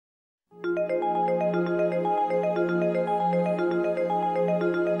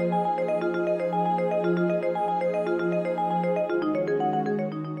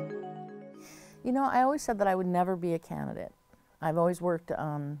always said that I would never be a candidate. I've always worked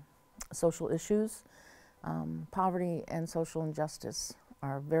on social issues. Poverty and social injustice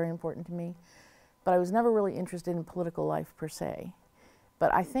are very important to me, but I was never really interested in political life per se.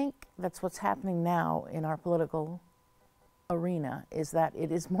 But I think that's what's happening now in our political arena, is that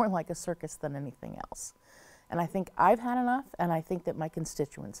it is more like a circus than anything else. And I think I've had enough, and I think that my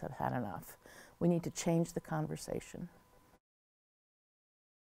constituents have had enough. We need to change the conversation.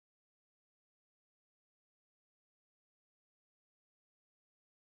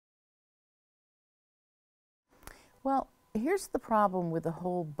 Well, here's the problem with the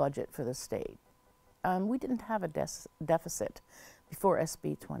whole budget for the state. We didn't have a deficit before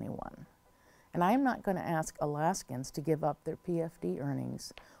SB 21. And I am not going to ask Alaskans to give up their PFD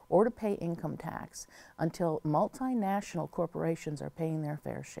earnings or to pay income tax until multinational corporations are paying their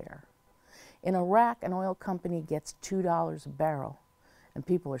fair share. In Iraq, an oil company gets $2 a barrel, and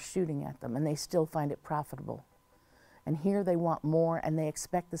people are shooting at them, and they still find it profitable. And here they want more, and they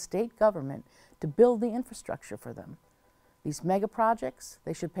expect the state government to build the infrastructure for them. These mega projects,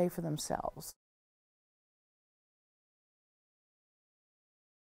 they should pay for themselves.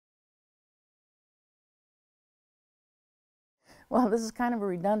 Well, this is kind of a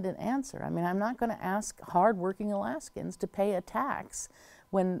redundant answer. I mean, I'm not going to ask hard-working Alaskans to pay a tax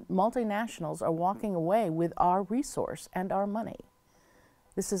when multinationals are walking away with our resource and our money.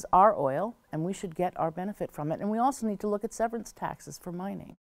 This is our oil, and we should get our benefit from it. And we also need to look at severance taxes for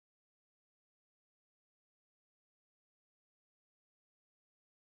mining.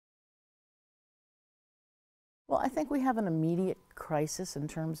 Well, I think we have an immediate crisis in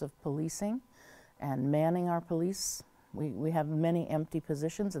terms of policing and manning our police. We have many empty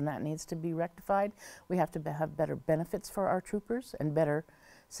positions, and that needs to be rectified. We have to have better benefits for our troopers and better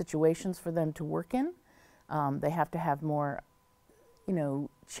situations for them to work in. They have to have more,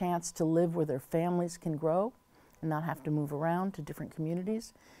 chance to live where their families can grow and not have to move around to different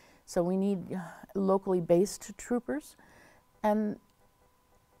communities. So we need locally based troopers. And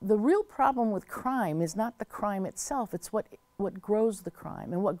the real problem with crime is not the crime itself, it's what grows the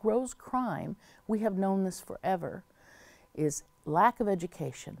crime. And what grows crime, we have known this forever, is lack of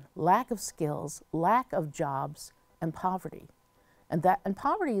education, lack of skills, lack of jobs, and poverty. And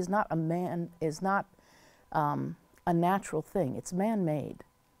poverty is not a natural thing. It's man-made,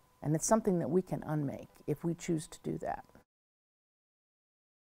 and it's something that we can unmake if we choose to do that.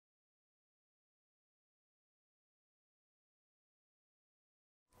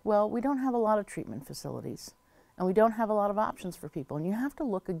 Well, we don't have a lot of treatment facilities, and we don't have a lot of options for people. And you have to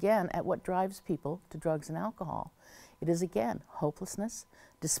look again at what drives people to drugs and alcohol. It is, again, hopelessness,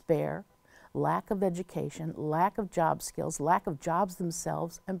 despair, lack of education, lack of job skills, lack of jobs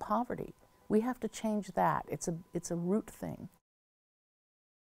themselves, and poverty. We have to change that. It's a root thing.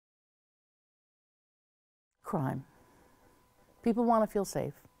 Crime. People want to feel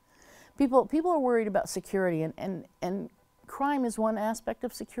safe. People are worried about security, and crime is one aspect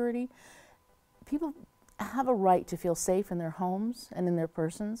of security. People have a right to feel safe in their homes and in their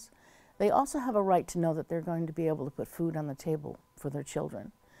persons. They also have a right to know that they're going to be able to put food on the table for their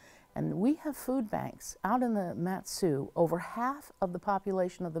children. And we have food banks out in the Mat-Su. Over half of the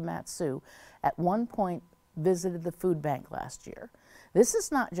population of the Mat-Su at one point visited the food bank last year. This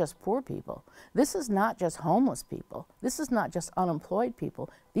is not just poor people. This is not just homeless people. This is not just unemployed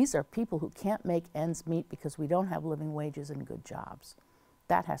people. These are people who can't make ends meet because we don't have living wages and good jobs.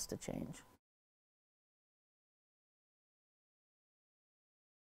 That has to change.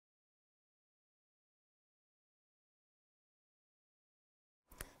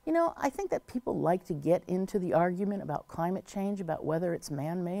 I think that people like to get into the argument about climate change, about whether it's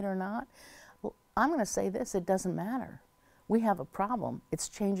man-made or not. Well, I'm going to say this, it doesn't matter. We have a problem. It's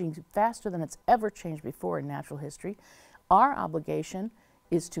changing faster than it's ever changed before in natural history. Our obligation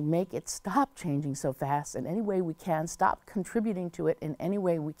is to make it stop changing so fast in any way we can, stop contributing to it in any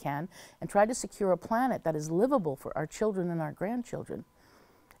way we can, and try to secure a planet that is livable for our children and our grandchildren.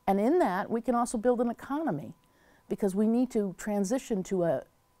 And in that, we can also build an economy, because we need to transition to a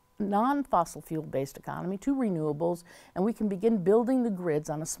non-fossil fuel-based economy, to renewables, and we can begin building the grids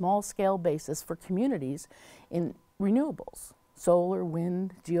on a small-scale basis for communities in renewables, solar,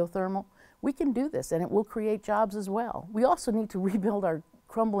 wind, geothermal. We can do this, and it will create jobs as well. We also need to rebuild our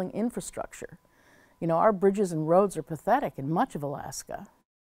crumbling infrastructure. Our bridges and roads are pathetic in much of Alaska.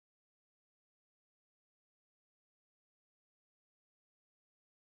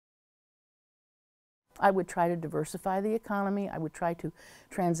 I would try to diversify the economy. I would try to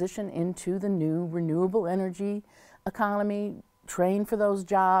transition into the new renewable energy economy, train for those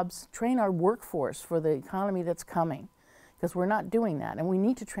jobs, train our workforce for the economy that's coming, because we're not doing that, and we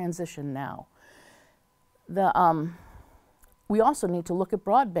need to transition now. We also need to look at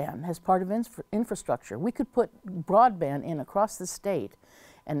broadband as part of infrastructure. We could put broadband in across the state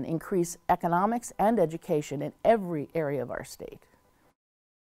and increase economics and education in every area of our state.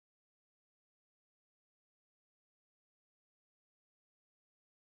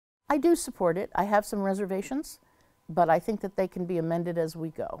 I do support it. I have some reservations, but I think that they can be amended as we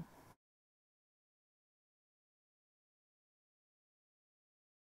go.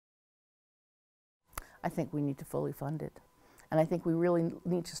 I think we need to fully fund it. And I think we really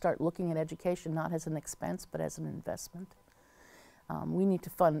need to start looking at education not as an expense, but as an investment. We need to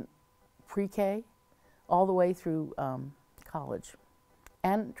fund pre-K all the way through college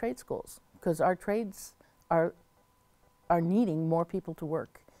and trade schools, because our trades are needing more people to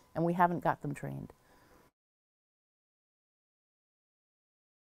work, and we haven't got them trained.